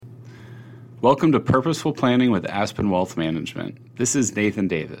Welcome to Purposeful Planning with Aspen Wealth Management. This is Nathan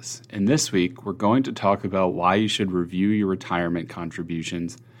Davis, and this week we're going to talk about why you should review your retirement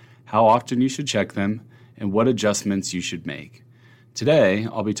contributions, how often you should check them, and what adjustments you should make. Today,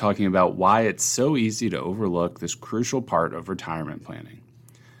 I'll be talking about why it's so easy to overlook this crucial part of retirement planning.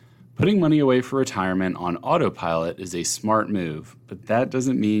 Putting money away for retirement on autopilot is a smart move, but that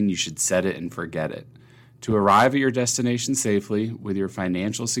doesn't mean you should set it and forget it. To arrive at your destination safely with your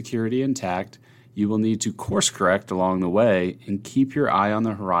financial security intact, you will need to course correct along the way and keep your eye on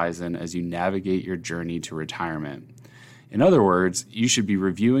the horizon as you navigate your journey to retirement. In other words, you should be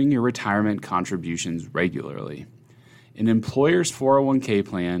reviewing your retirement contributions regularly. An employer's 401k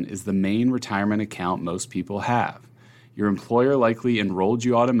plan is the main retirement account most people have. Your employer likely enrolled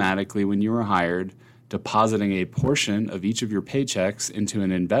you automatically when you were hired, depositing a portion of each of your paychecks into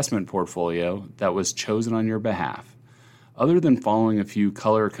an investment portfolio that was chosen on your behalf. Other than following a few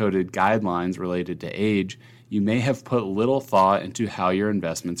color-coded guidelines related to age, you may have put little thought into how your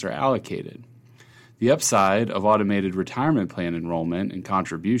investments are allocated. The upside of automated retirement plan enrollment and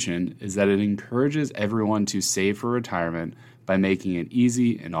contribution is that it encourages everyone to save for retirement by making it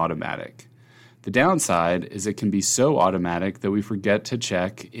easy and automatic. The downside is it can be so automatic that we forget to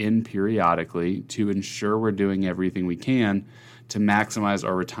check in periodically to ensure we're doing everything we can to maximize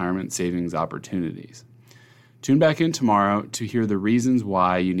our retirement savings opportunities. Tune back in tomorrow to hear the reasons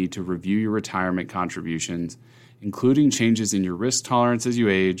why you need to review your retirement contributions, including changes in your risk tolerance as you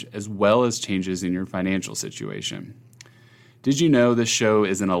age, as well as changes in your financial situation. Did you know this show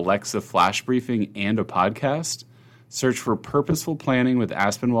is an Alexa flash briefing and a podcast? Search for Purposeful Planning with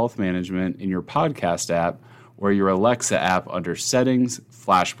Aspen Wealth Management in your podcast app or your Alexa app under Settings,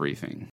 Flash Briefing.